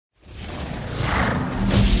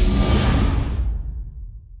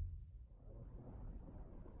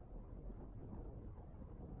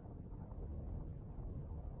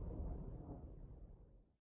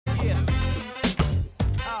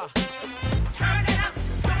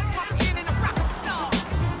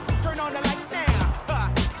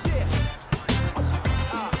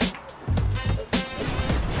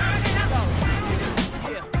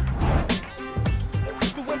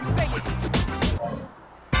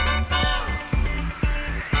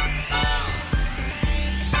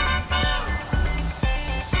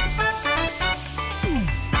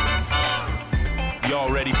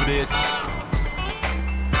this.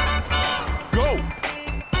 Go!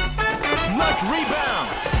 Clutch rebound!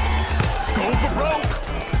 Go for broke!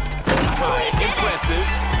 High, impressive.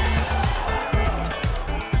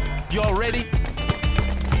 Y'all ready?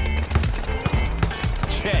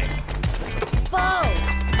 Check. Ball.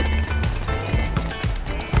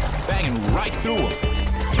 Banging right through him.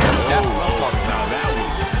 That's what I'm talking about. That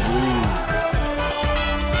was smooth.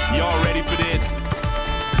 Y'all ready for this?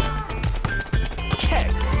 Check.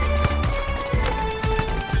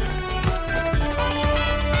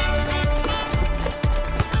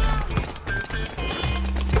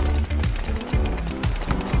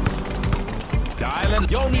 Dialing.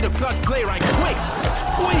 Y'all need a clutch play right quick.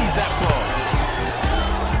 Squeeze that ball.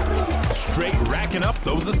 Straight racking up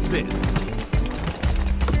those assists.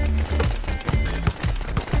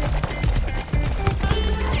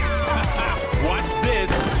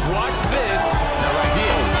 Watch this. Now right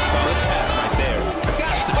here, solid pass right there.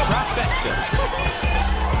 Got the trifecta.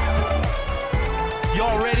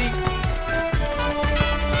 Y'all ready?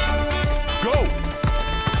 Go.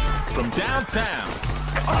 From downtown.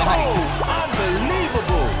 Oh,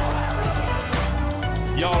 unbelievable.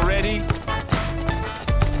 Y'all ready?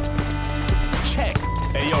 Check.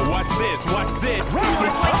 Hey, yo, watch this. Watch this.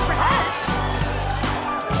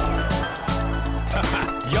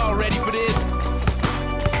 Y'all ready for this?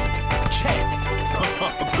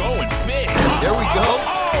 Going big. There we go.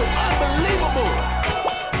 Oh, unbelievable.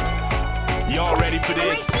 Y'all ready for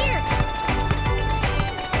this?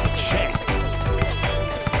 Check.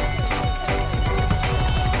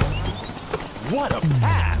 What a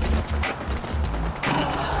pass.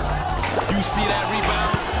 You see that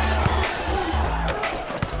rebound?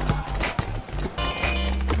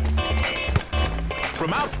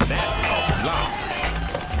 From outside, that's a block.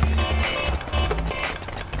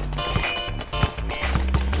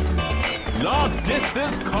 Long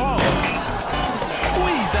distance call.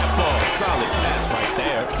 Squeeze that ball. Solid pass right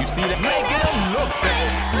there. You see that? Make him look bad.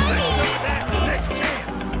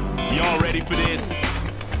 Y'all ready for this?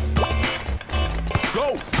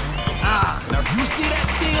 Go. Now you see that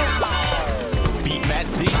steal? Beat Matt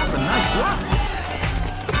D. That's a nice block.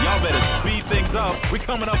 Y'all better speed things up. We're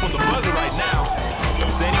coming up on the buzzer right now.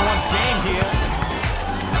 It's anyone's game here.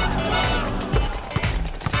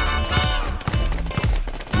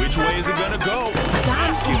 Which way is it gonna go?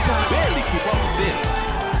 You can barely keep up with this.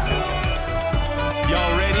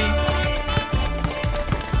 Y'all ready?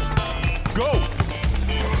 Go!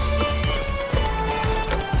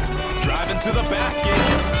 Driving to the basket.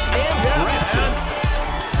 Impressive.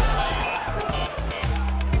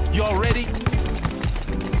 Y'all ready?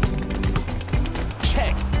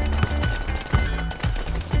 Check.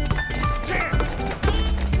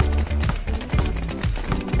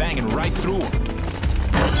 Banging right through him.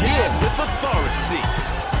 Jam with authority.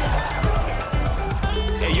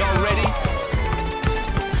 Hey, y'all ready?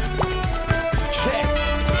 Check.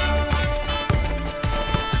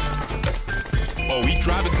 Oh, he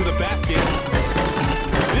driving to the basket.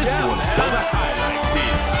 This one's for the highlight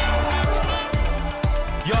reel.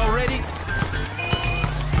 Y'all ready?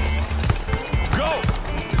 Go!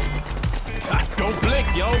 Don't blink,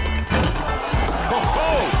 yo. Oh,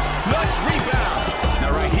 clutch rebound.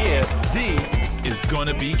 Now right here, D is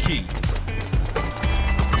gonna be key.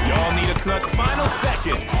 Y'all need a clutch final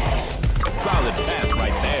second. Solid pass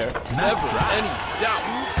right there. Never any doubt.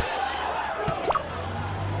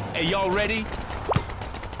 Hey, y'all ready?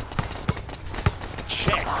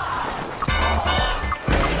 Check.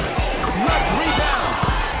 Clutch rebound.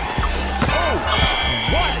 Oh,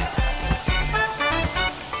 what?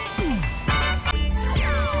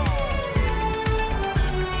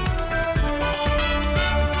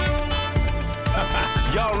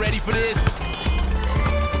 Y'all ready for this?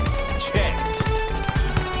 Check.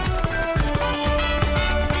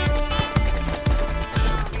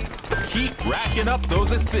 Keep racking up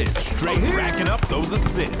those assists. Straight racking up those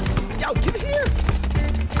assists. Yo, get here.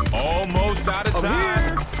 Almost out of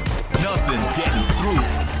time. Nothing's getting through.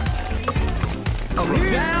 From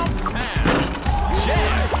downtown.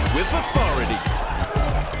 Jam with authority.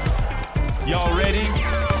 Y'all ready?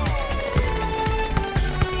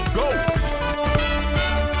 Go.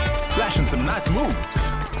 Flashing some nice moves.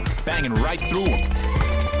 Banging right through them.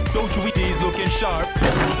 Don't you D's looking sharp.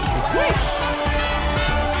 Swish!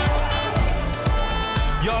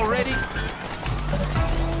 Y'all ready?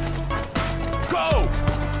 Go!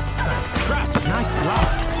 Trap, nice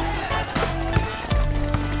block.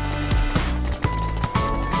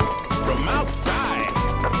 From outside.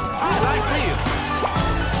 I like this.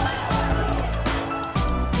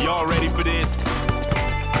 Y'all ready for this?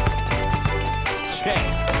 Check.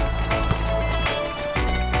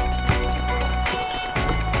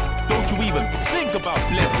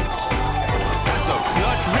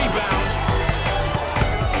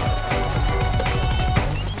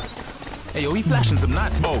 Hey, yo, he flashing some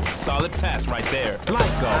nice moves. Solid pass right there.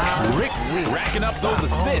 Like a brick, racking up those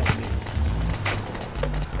assists.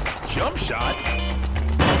 Jump shot.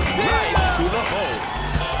 Right to the hole.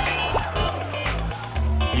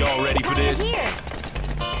 Y'all ready for this?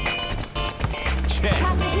 Check.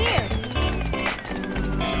 Pass it here.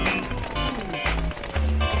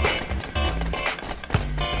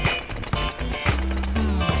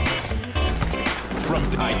 From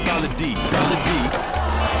nice, solid D, solid D.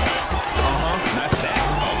 Nice pass.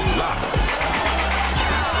 Lock.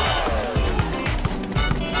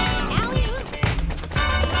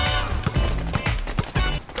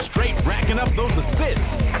 Straight racking up those assists.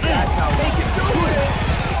 That's how Take it to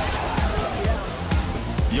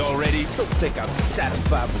it. Y'all ready? Don't think I'm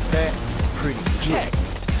satisfied with that. Pretty Check.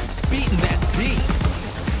 Beating that D.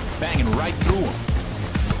 Banging right through him.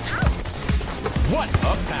 What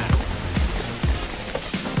a pass.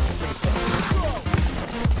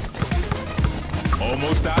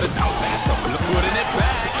 Almost out of pass up, putting it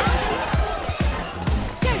back.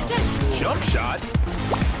 Jump shot.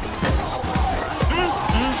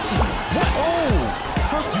 What? Oh!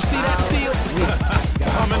 You see that steal?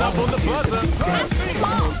 Coming up on the buzzer.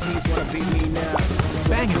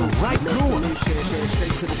 Banging right through him.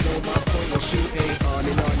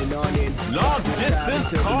 Long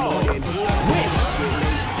distance call. Switch.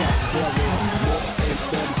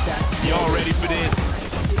 Y'all ready for this?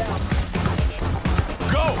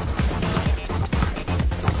 Go!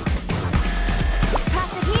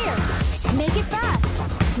 Pass it here. Make it fast.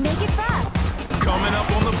 Make it fast. Coming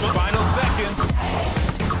up on the final seconds.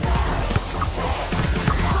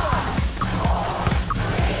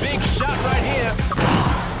 Big shot right here.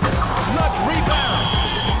 Clutch rebound.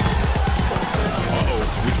 Uh-oh.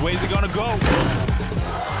 Which way is it gonna go?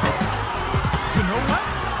 You know what?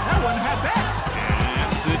 That one had that.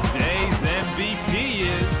 And today.